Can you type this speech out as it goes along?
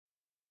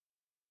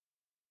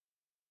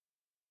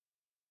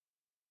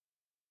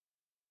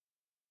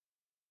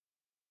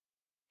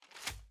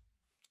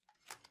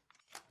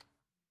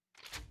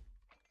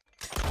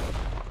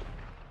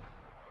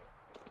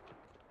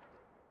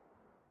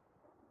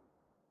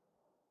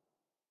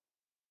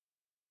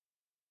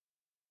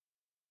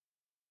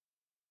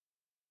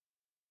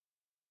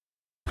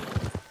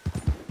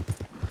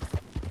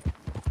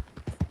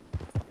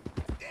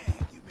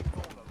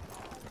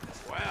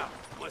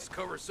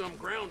cover some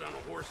ground on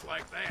a horse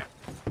like that.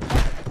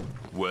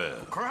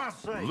 Well,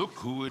 look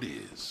who it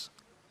is.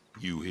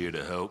 You here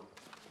to help?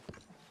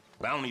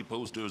 Bounty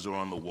posters are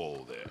on the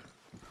wall there.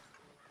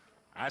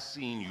 I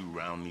seen you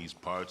round these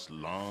parts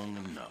long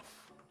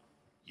enough.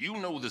 You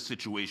know the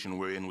situation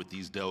we're in with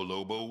these Del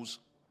Lobos.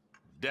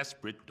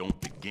 Desperate don't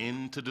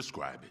begin to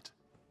describe it.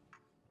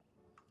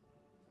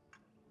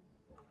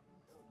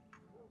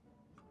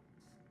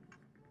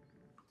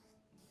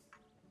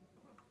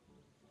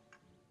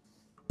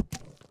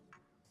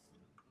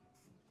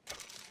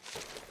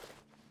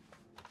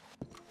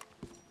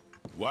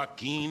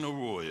 Joaquin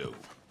Arroyo.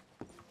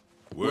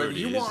 Whether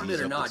you want it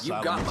or not,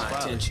 you've got my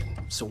attention.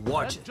 So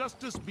watch it. Let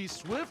justice be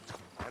swift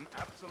and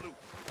absolute.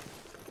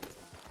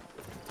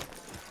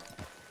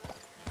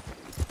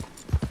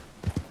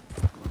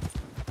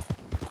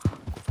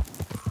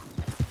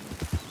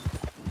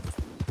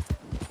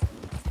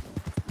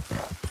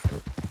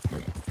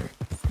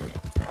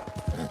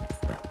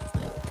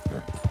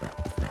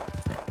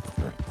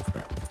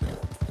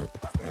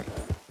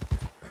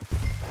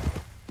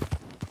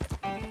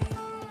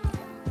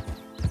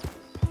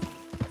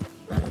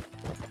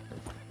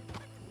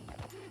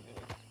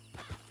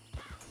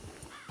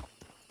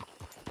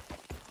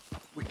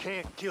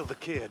 Can't kill the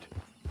kid.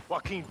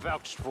 Joaquin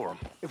vouched for him.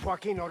 If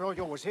Joaquin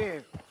Arroyo was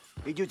here,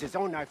 he'd use his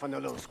own knife on the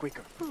little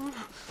squeaker.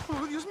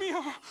 Oh, Dios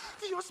mío!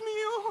 Dios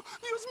mío!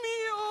 Dios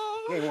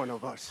mío! He ain't one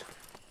of us.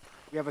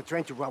 We have a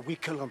train to while we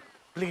kill him,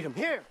 bleed him.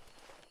 Here!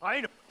 I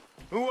ain't.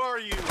 Who are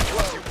you?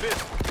 What's your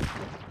business?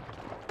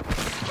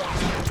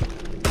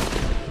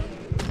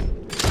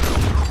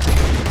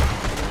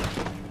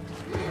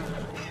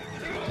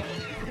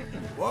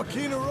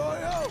 Joaquin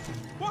Arroyo!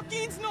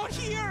 Joaquin's not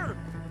here!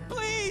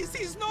 Please,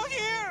 he's not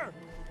here!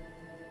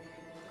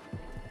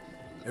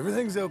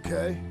 Everything's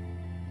okay.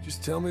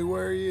 Just tell me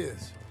where he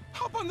is.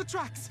 Hop on the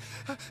tracks!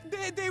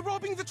 They're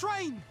robbing the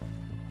train!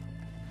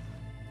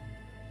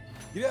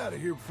 Get out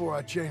of here before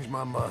I change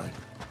my mind.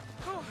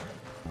 Oh,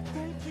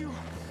 thank you.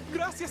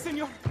 Gracias,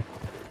 señor.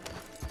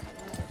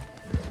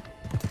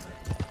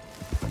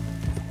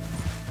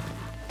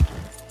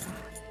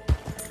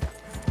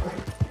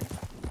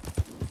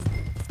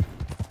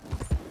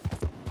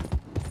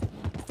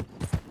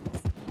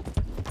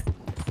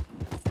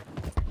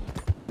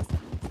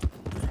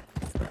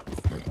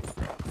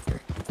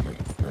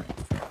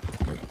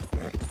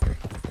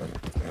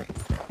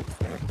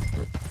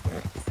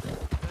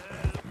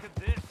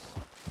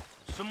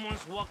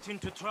 Someone's walked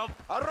into trouble.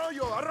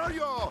 Arroyo!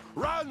 Arroyo!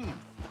 Run!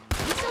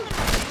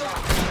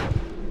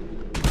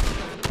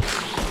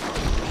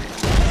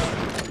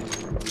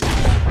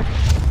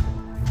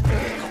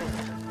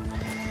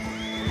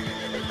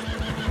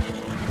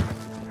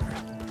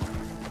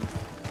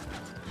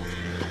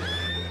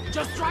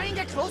 Just try and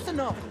get close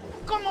enough.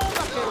 Come on,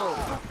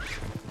 vaquero.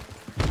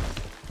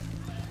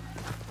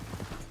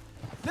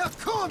 Now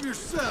calm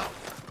yourself!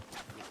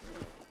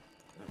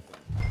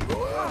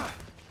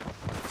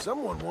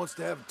 Someone wants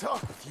to have a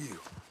talk with you.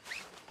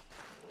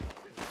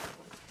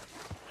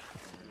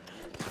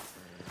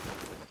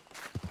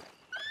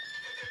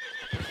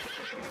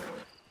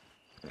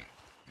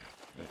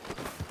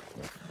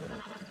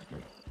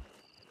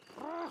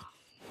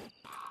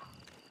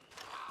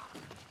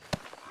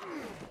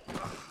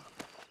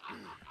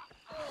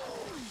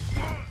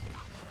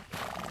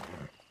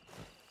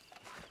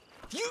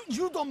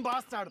 You dumb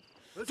bastard.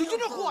 Do you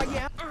know who I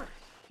am?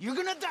 You're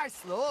gonna die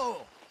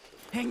slow.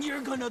 And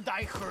you're gonna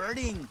die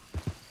hurting.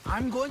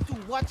 I'm going to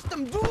watch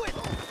them do it.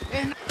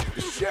 And the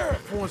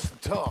sheriff wants to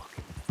talk.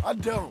 I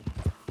don't.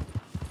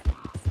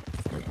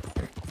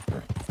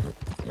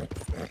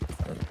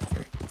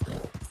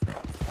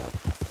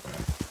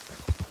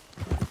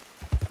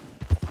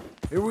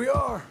 Here we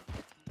are.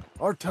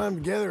 Our time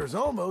together is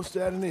almost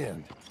at an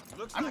end.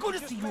 I'm going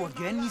to see you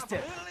again,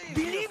 mister.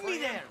 Believe me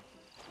there.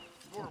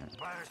 Poor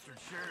bastard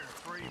sheriff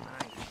free, man.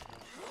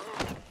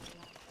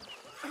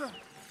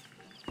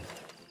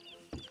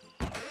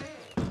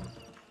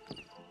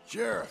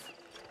 Sheriff,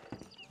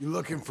 you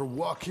looking for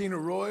Joaquin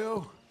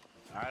Arroyo?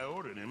 I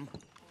ordered him.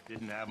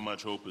 Didn't have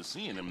much hope of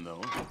seeing him,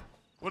 though.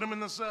 Put him in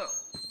the cell.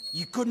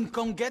 You couldn't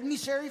come get me,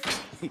 Sheriff?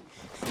 You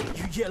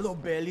yellow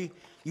belly.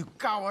 You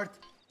coward.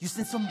 You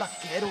sent some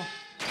vaquero.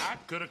 I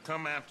could have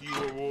come after you,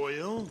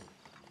 Arroyo.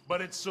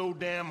 But it's so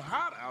damn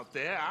hot out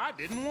there, I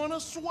didn't want to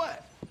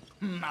sweat.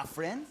 My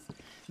friends,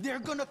 they're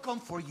gonna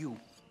come for you.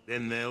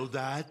 Then they'll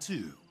die,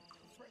 too.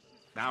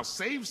 Now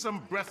save some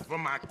breath for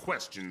my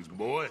questions,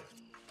 boy.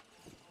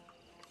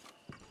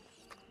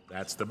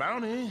 That's the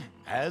bounty,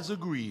 as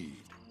agreed.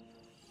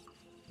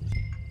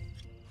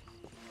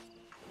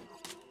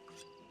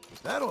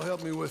 That'll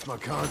help me with my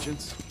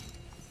conscience.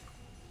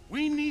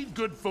 We need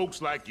good folks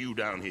like you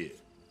down here.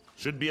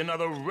 Should be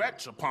another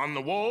wretch upon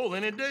the wall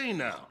any day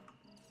now.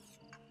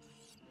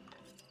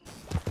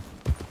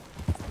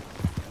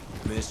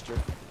 Mister.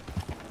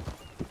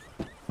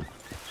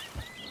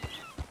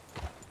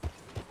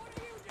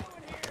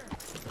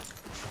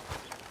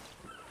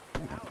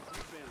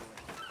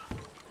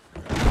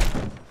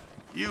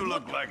 You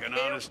look like an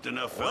honest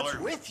enough feller. What's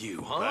with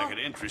you, huh? If I could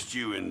interest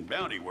you in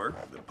bounty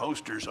work, the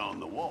poster's on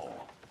the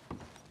wall.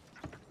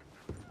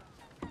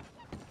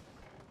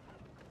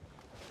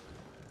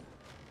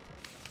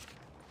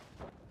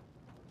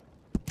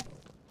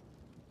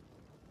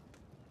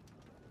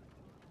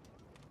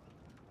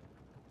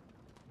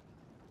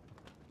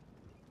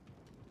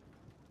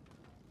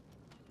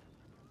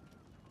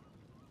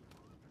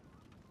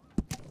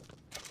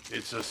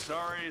 It's a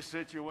sorry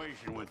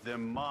situation with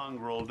them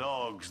mongrel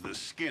dogs, the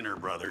Skinner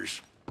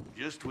brothers.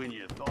 Just when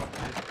you thought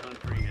this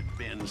country had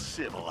been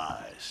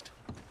civilized.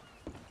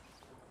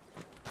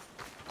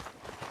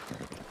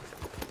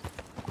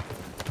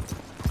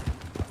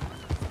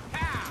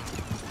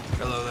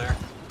 Hello there.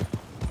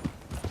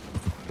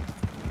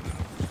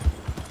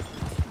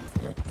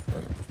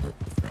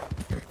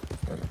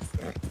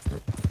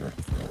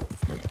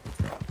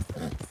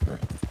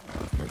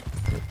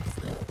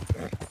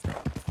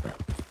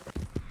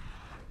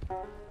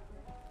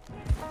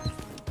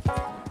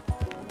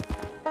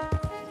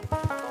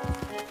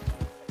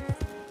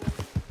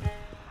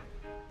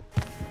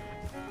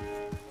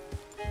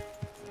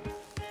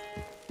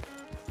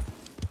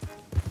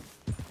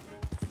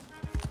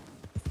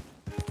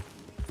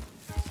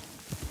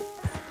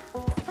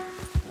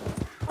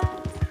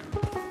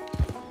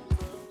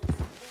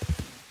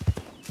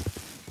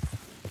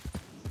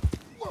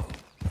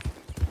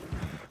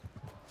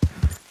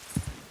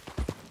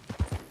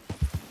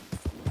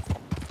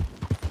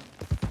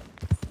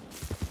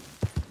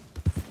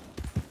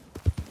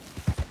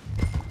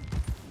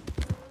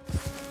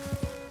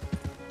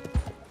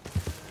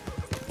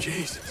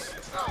 Jesus.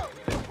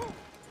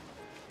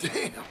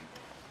 Damn.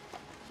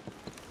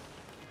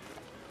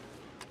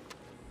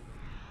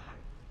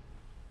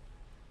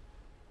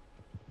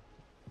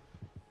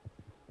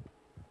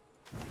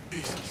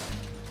 Jesus.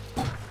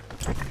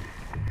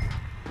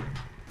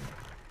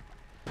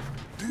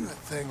 Do a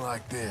thing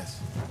like this.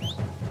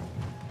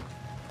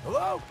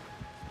 Hello?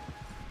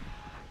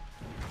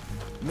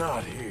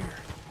 Not here.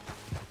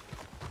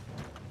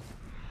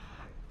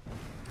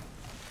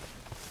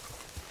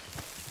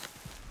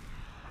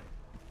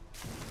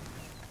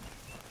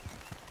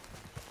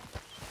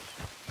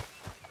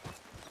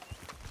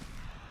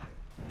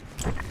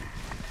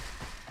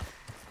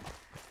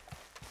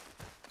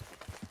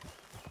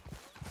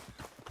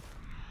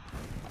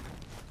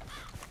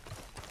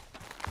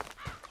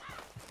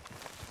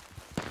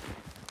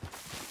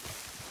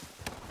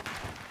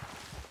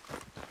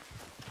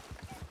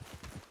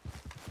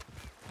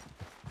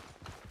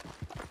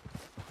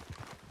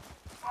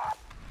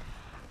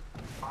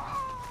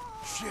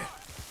 Shit.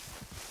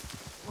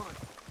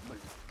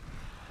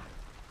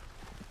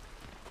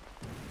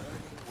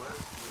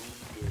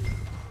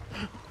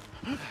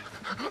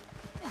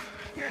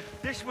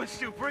 This one's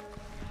super.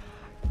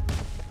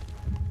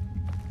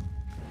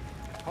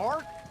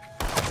 Hard?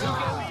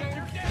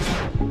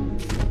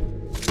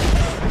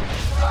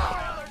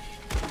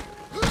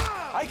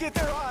 I get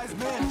their eyes,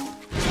 man.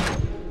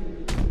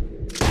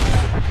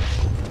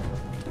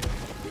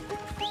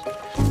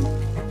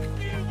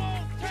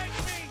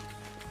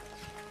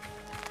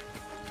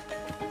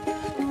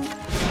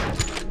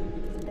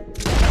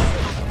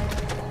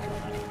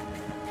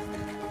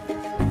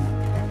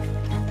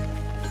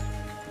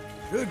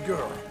 Good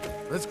girl.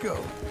 Let's go.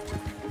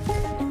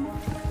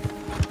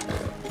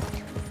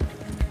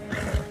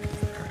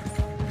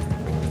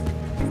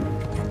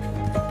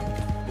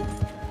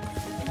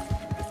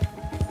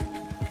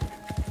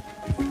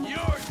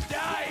 You're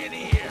dying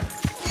here!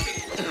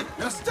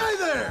 Now stay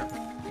there!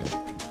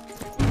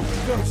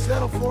 You gonna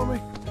settle for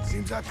me?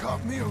 Seems I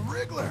caught me a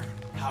wriggler.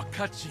 I'll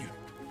cut you.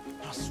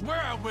 I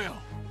swear I will.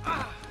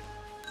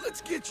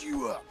 Let's get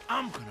you up.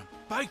 I'm gonna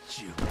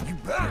bite you. You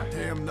better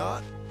damn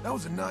not. That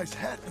was a nice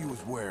hat you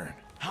was wearing.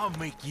 I'll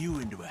make you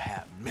into a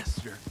hat,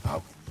 mister. I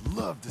would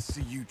love to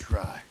see you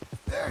try.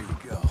 There you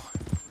go.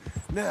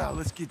 Now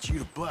let's get you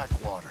to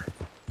Blackwater.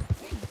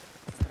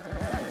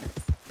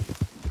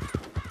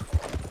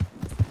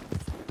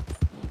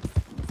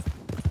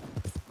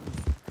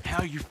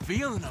 How you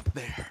feeling up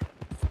there?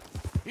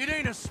 It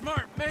ain't a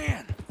smart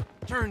man.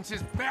 Turns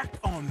his back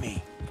on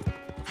me.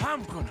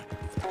 I'm gonna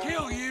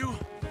kill you.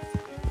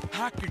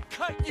 I could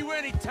cut you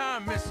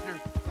anytime, mister.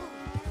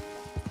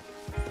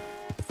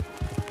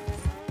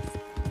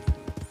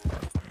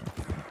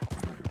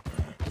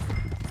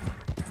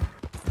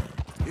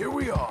 Here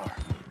we are.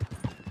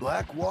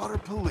 Blackwater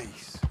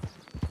Police.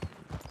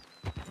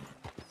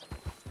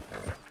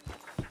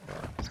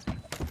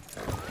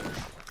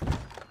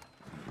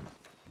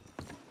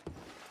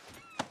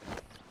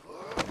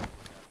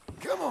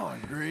 Come on,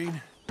 Green.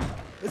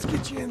 Let's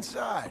get you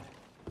inside.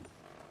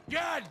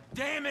 God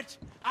damn it!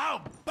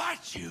 I'll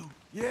bite you!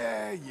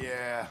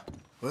 Yeah.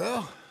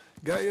 Well,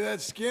 got you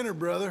that Skinner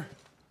brother.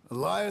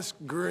 Elias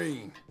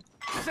Green.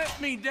 Set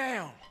me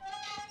down!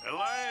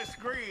 Elias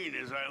Green,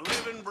 as I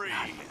live and breathe.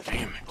 God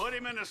damn it. Put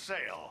him in a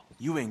cell.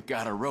 You ain't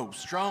got a rope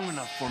strong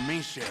enough for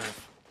me,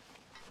 Sheriff.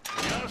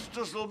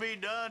 Justice will be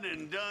done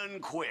and done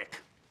quick.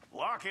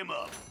 Lock him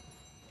up.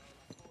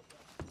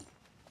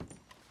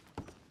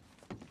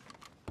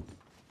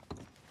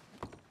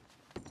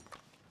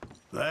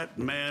 That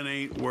man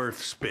ain't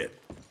worth spit.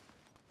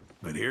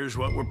 But here's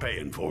what we're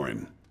paying for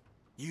him.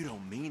 You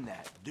don't mean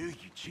that, do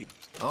you, Chief?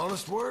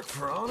 Honest work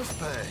for honest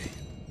pay.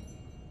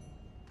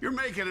 You're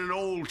making an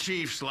old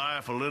chief's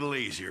life a little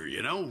easier,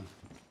 you know?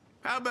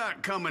 How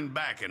about coming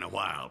back in a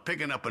while,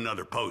 picking up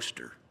another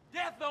poster?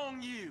 Death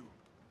on you!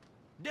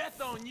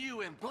 Death on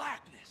you in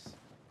blackness!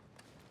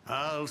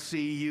 I'll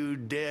see you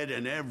dead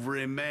and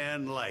every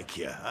man like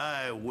you.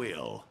 I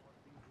will.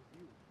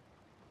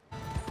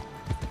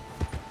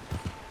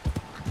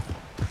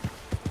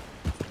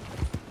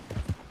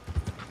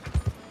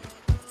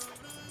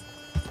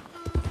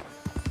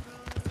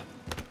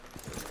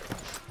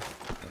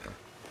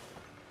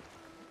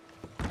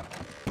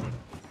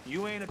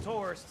 You ain't a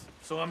tourist,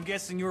 so I'm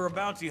guessing you're a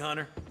bounty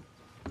hunter.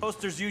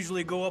 Posters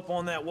usually go up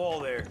on that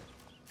wall there.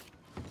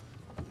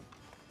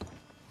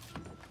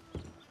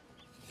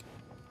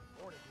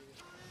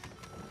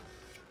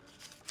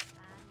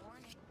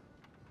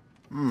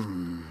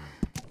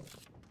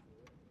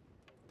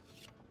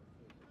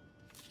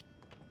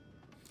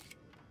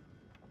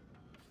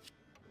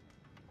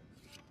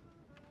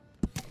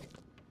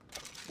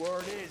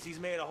 Word is he's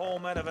made a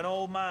home out of an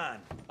old mine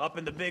up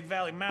in the Big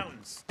Valley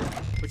Mountains.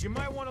 But you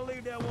might want to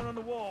leave that one on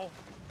the wall.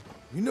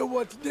 You know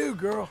what to do,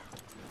 girl.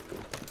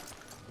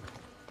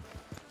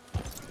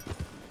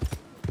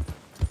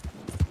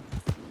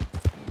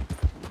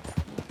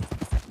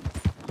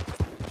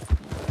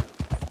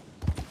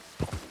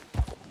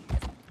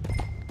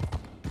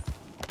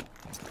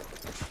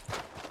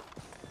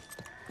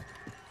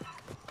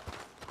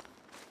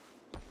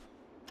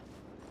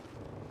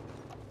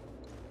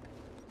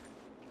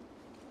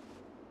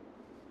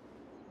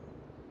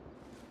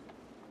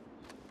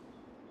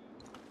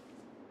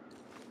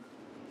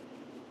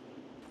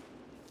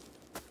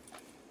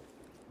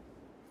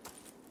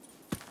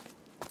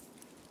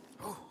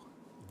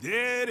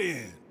 Dead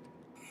end.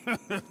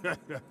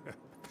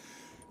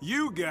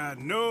 You got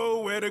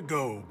nowhere to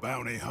go,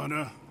 bounty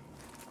hunter.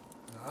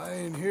 I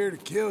ain't here to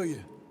kill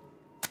you.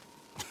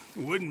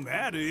 Wouldn't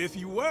matter if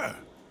you were.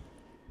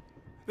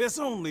 There's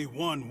only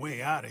one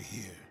way out of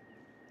here,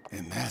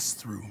 and that's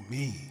through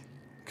me.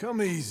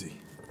 Come easy.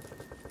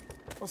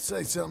 I'll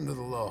say something to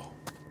the law.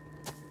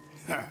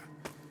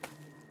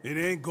 It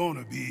ain't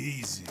gonna be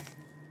easy.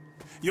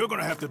 You're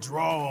gonna have to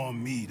draw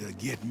on me to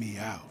get me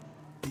out.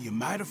 You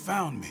might have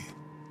found me,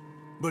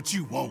 but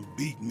you won't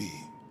beat me,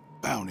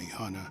 bounty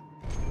hunter.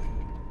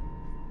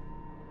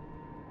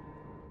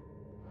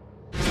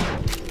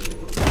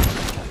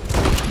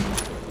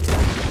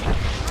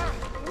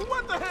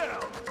 What the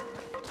hell?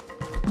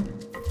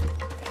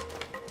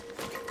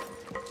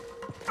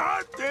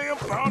 Goddamn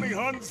bounty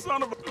hunting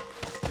son of a...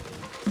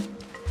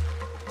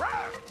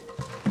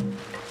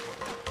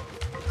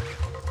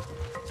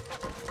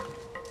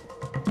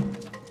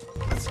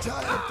 Let's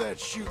tie up that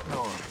shooting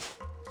arm.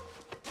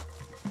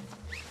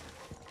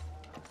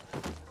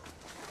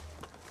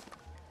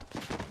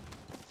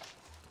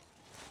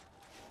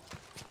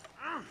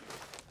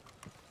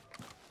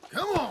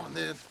 Come on,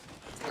 then.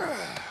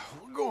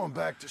 We're going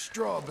back to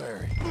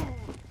Strawberry.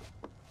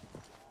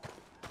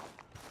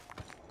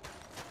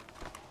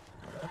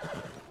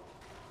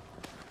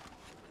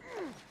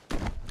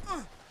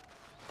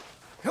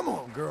 Come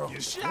on, girl.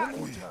 You shot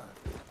me.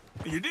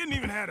 You didn't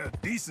even have the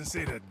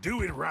decency to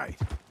do it right.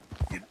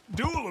 You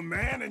duel a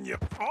man and you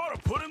ought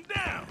to put him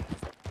down.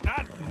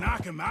 Not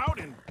knock him out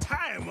and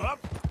tie him up.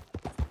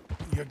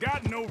 You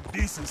got no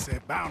decency,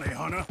 bounty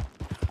hunter.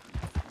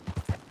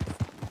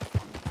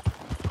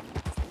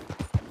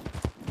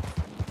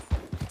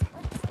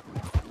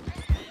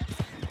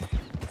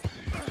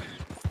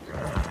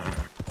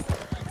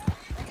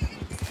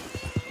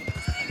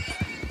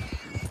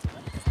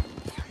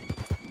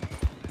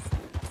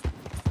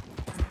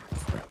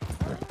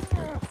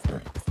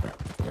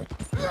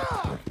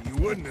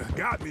 Wouldn't have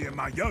got me in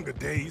my younger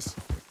days.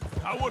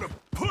 I would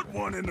have put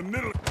one in the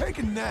middle. Take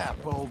a nap,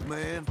 old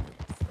man.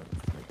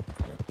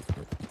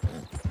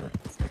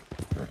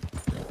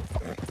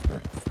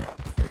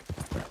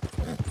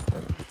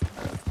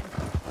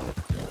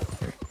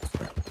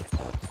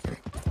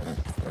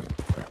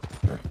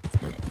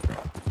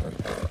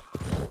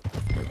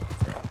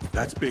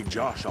 That's Big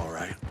Josh, all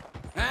right.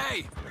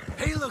 Hey,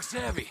 he looks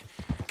heavy.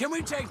 Can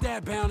we take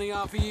that bounty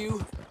off of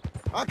you?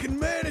 I can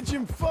manage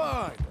him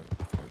fine.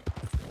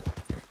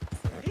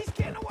 He's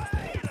getting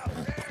away! Get up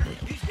there!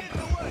 He's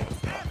getting away!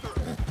 After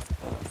him!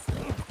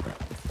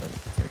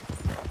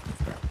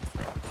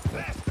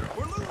 Faster!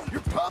 We're losing!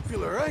 You're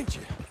popular, ain't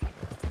you?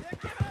 They're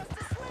giving us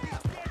the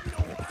slip! Getting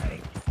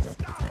away!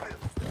 Stop him!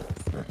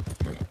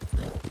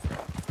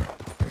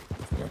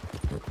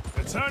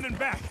 They're turning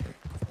back.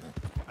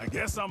 I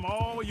guess I'm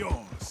all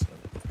yours.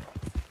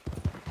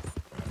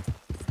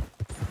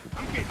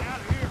 I'm getting out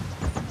of here.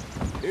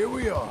 Here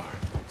we are,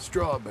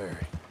 Strawberry.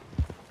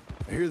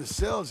 I hear the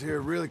cells here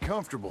are really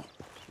comfortable.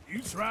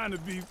 You trying to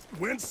be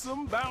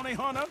winsome, bounty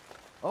hunter?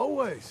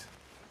 Always.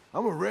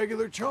 I'm a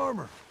regular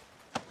charmer.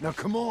 Now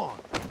come on.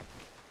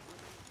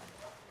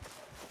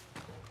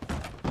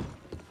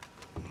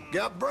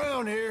 Got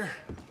Brown here.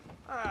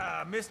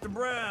 Ah, Mr.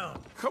 Brown.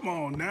 Come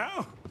on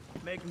now.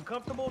 Make him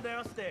comfortable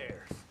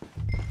downstairs.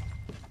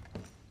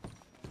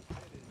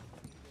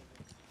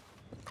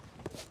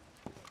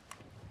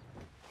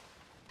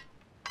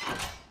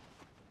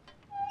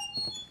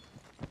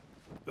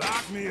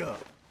 Lock me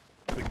up.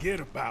 Forget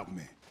about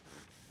me.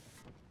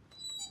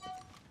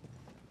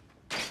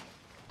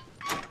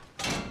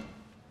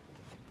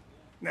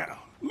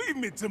 Now, leave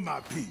me to my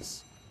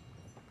peace.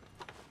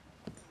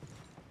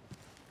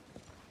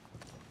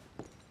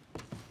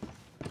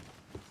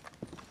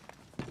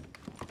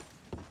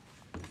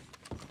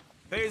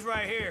 Pays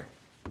right here.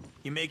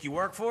 You make you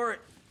work for it?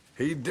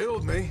 He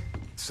dilled me,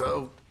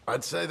 so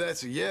I'd say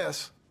that's a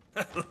yes.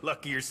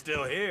 Lucky you're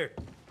still here.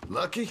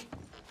 Lucky?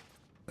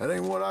 That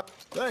ain't what I...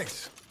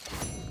 Thanks.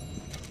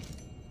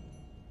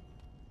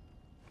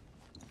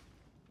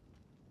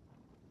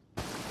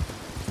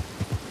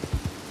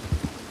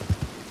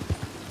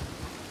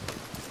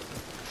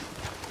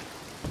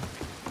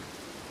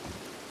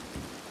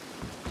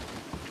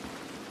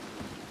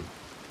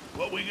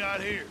 What we got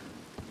here?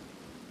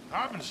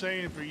 I've been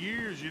saying for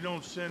years you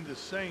don't send a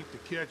saint to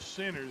catch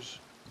sinners.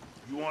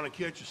 You want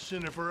to catch a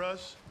sinner for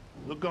us?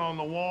 Look on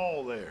the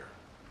wall there.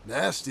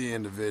 Nasty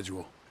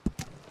individual.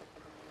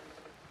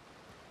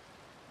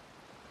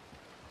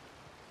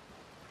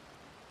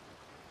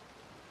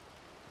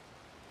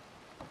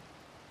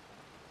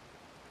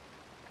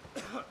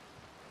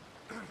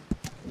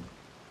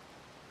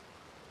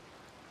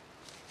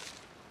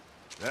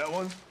 That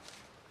one?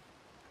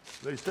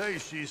 They say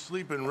she's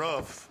sleeping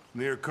rough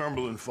near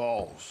Cumberland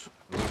Falls.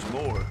 There's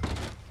more.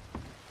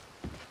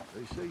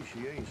 They say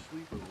she ain't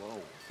sleeping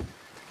alone.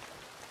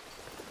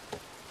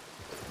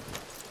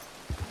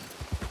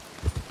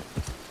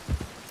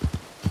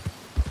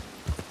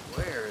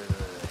 Where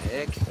the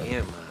heck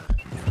am I?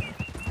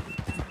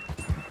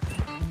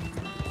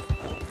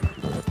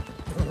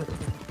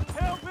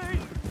 Help me!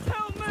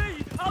 Help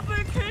me! I've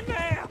been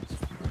kidnapped!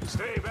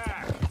 Stay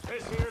back.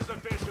 This here's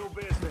official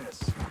business.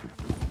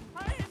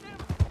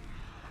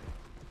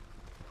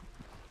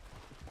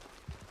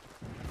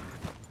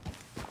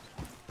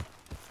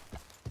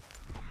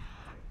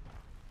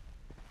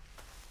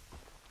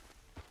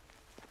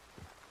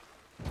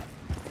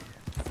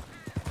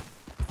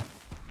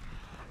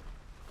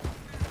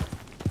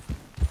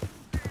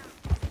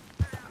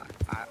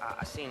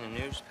 I seen a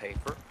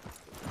newspaper.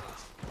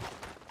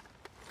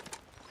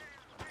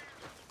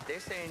 They're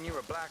saying you're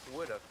a black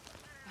widow.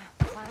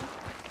 What?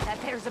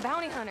 That there's a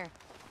bounty hunter.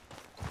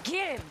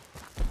 Get him!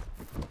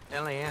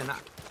 Eliane,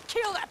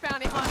 Kill that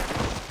bounty hunter!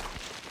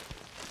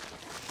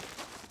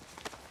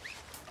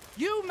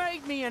 You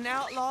made me an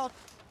outlaw.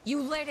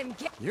 You let him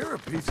get... You're a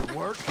piece of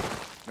work.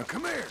 Now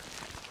come here.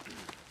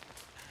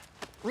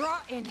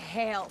 Rot in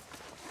hell.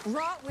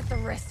 Rot with the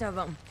rest of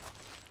them.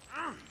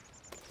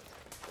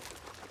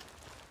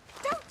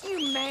 Don't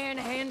you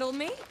manhandle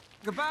me.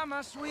 Goodbye,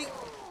 my sweet.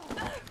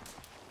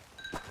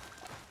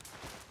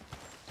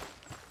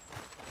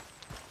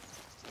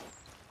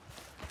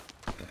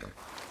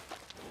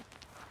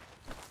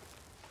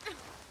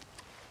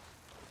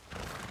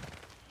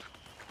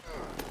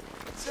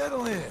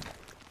 Settle in.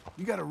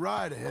 You got a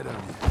ride ahead of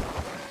you.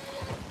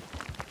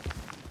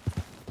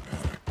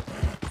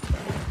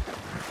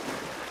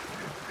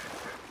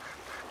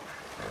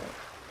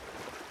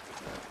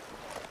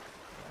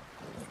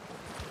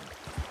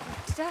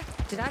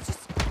 Did I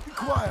just... Be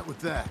quiet with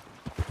that.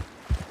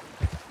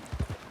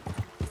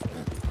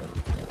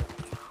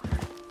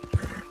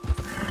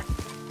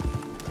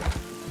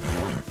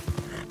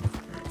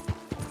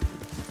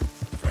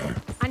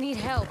 I need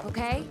help,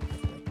 okay?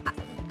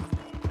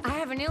 I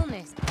have an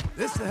illness.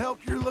 This the help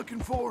you're looking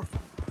for?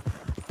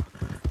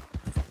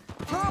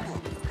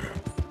 Trouble!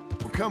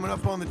 We're coming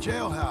up on the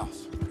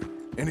jailhouse.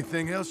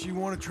 Anything else you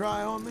want to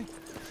try on me?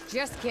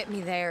 Just get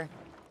me there.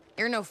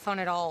 You're no fun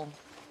at all.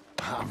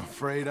 I'm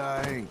afraid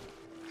I ain't.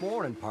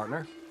 Morning,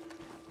 partner.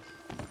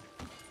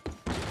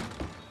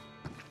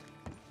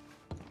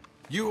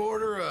 You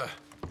order a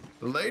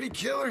lady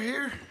killer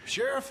here,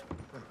 Sheriff?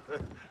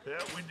 Yeah,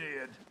 we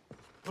did.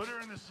 Put her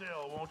in the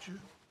cell, won't you?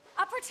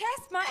 I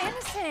protest my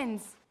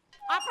innocence.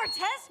 I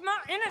protest my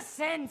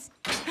innocence.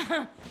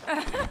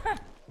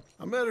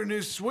 I met her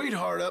new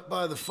sweetheart up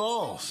by the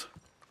falls.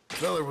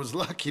 Feller was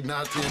lucky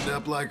not to end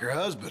up like her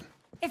husband.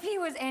 If he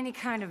was any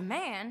kind of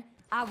man,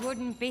 I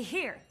wouldn't be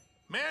here.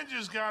 Men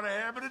just got a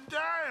habit of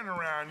dying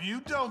around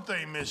you, don't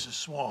they, Mrs.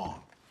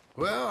 Swan?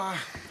 Well, I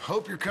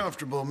hope you're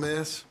comfortable,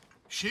 miss.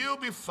 She'll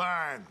be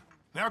fine.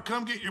 Now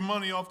come get your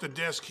money off the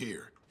desk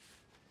here.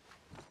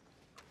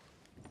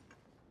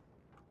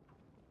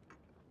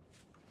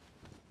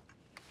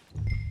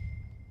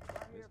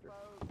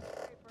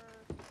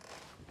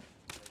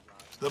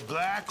 The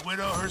Black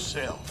Widow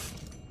herself.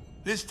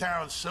 This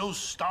town's so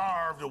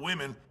starved of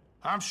women,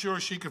 I'm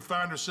sure she could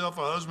find herself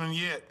a husband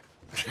yet.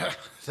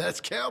 That's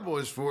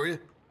cowboys for you.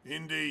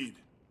 Indeed.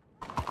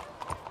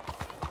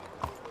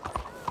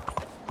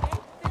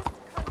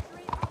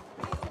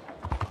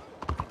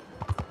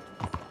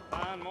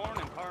 Fine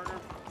morning, partner.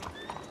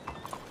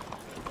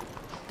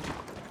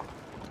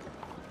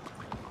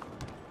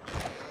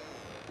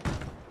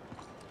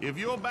 If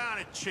you're a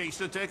bounty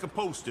chaser, take a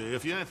poster.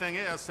 If you're anything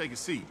else, take a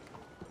seat.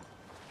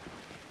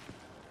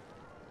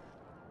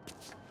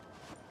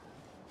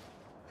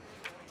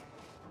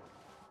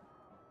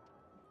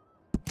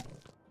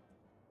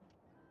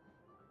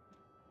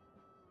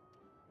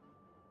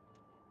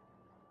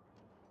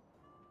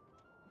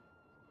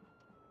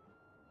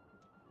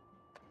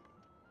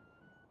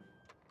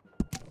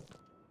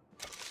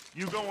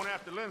 You going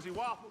after Lindsay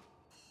Waffle?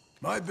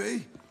 Might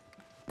be.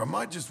 I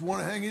might just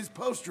want to hang his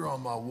poster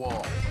on my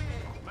wall.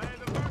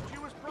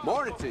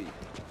 Morning to you.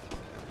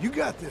 You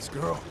got this,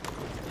 girl.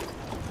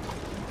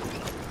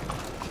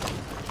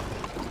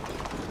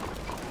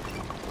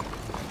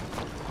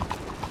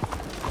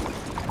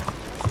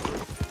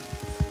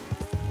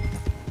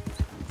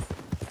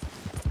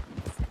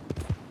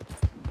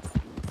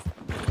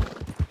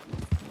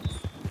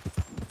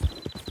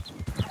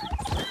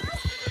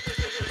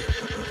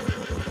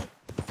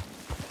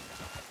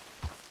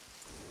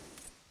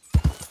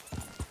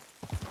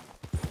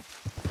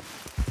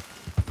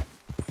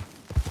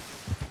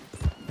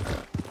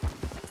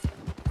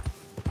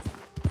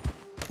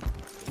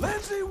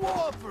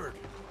 Wofford,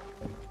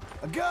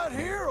 I got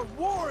here a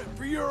warrant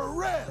for your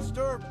arrest,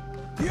 or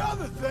the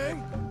other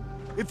thing,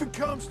 if it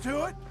comes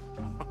to it.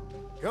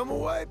 Come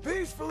away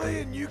peacefully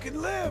and you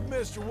can live,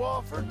 Mr.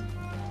 Wofford.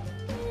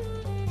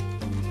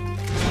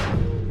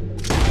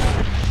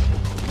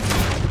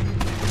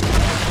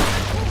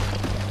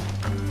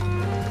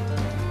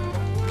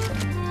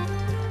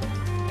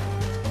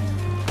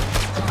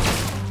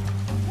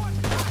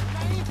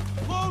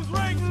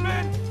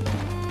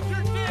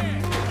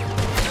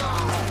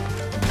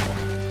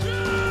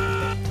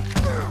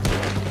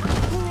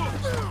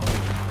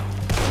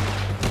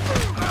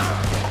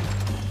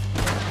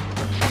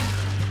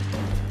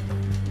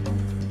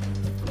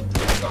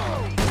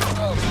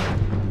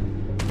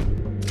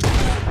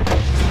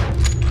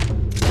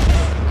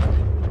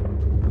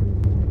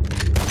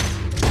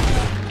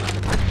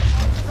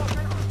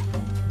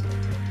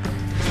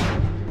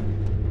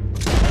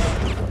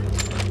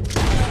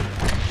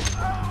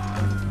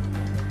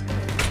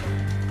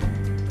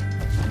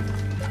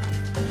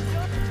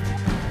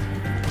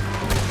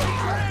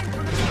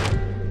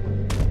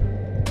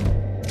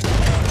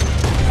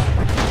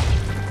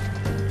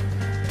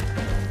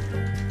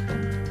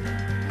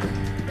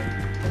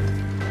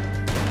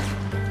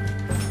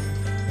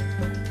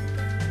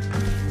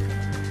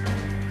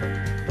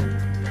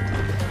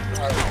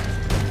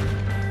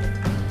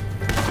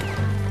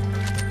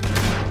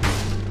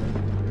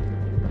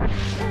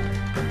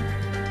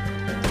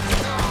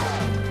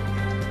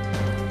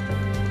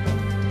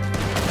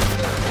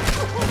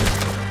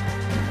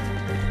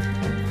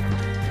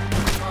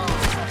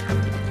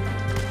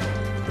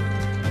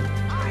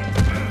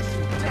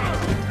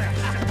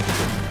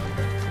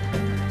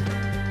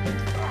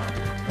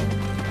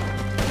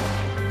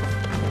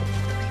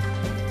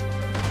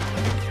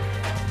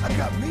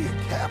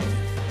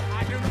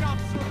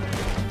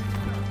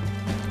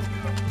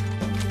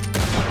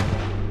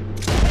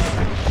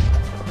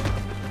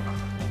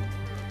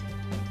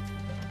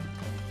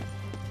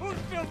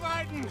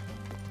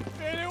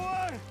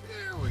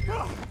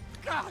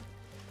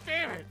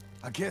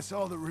 I guess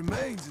all that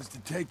remains is to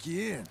take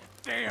you in.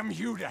 Damn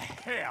you to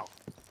hell!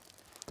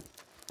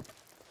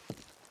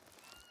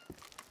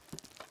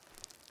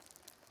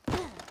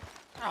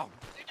 Oh,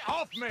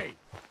 off me!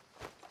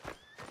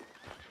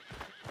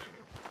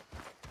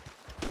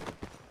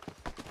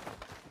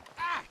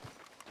 Ah!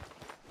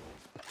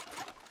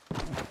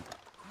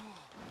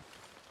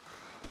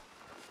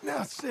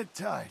 Now sit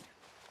tight.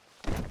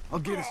 I'll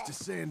get us to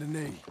Saint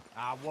Denis.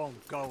 I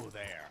won't go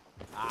there.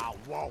 I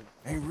won't.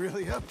 Ain't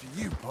really up to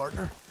you,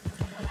 partner.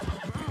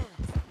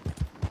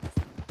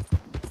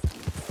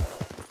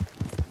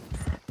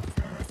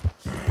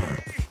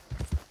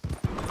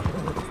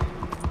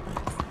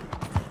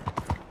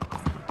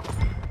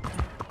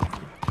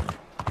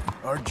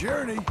 Our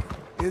journey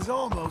is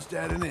almost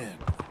at an end.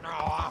 Oh,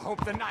 I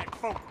hope the night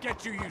folk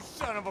get you, you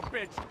son of a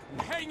bitch,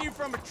 and hang you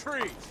from a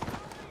tree.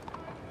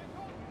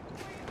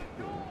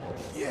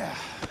 Yeah,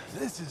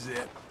 this is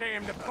it.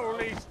 Damn the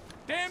police.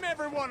 Damn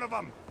every one of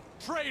them.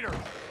 Traitor.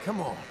 Come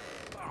on.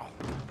 Oh.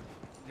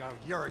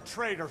 You're a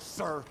traitor,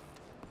 sir.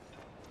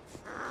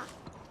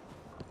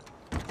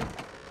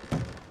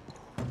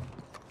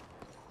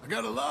 I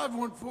got a live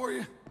one for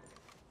you.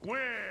 Well,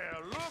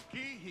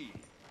 looky here.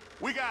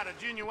 We got a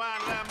genuine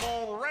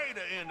Lamont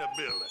Raider in the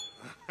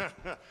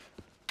building.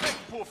 Make the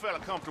poor fella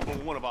comfortable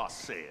in one of our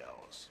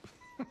cells.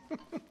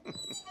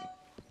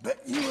 Bet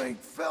you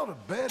ain't felt a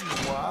bed in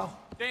a while.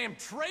 Damn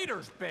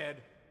traitor's bed.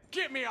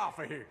 Get me off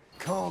of here.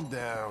 Calm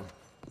down.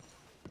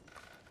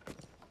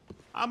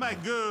 I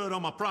make good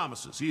on my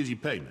promises. Here's your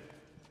payment.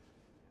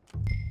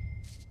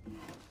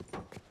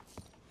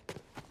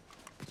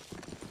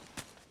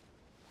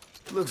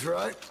 Looks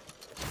right.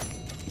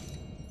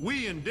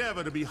 We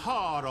endeavor to be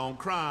hard on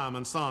crime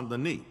and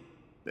Saint-Denis.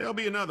 There'll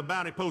be another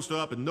bounty poster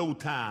up in no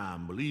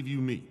time, believe you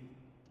me.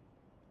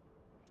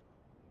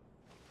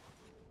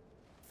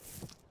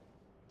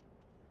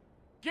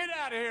 Get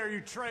out of here,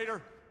 you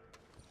traitor!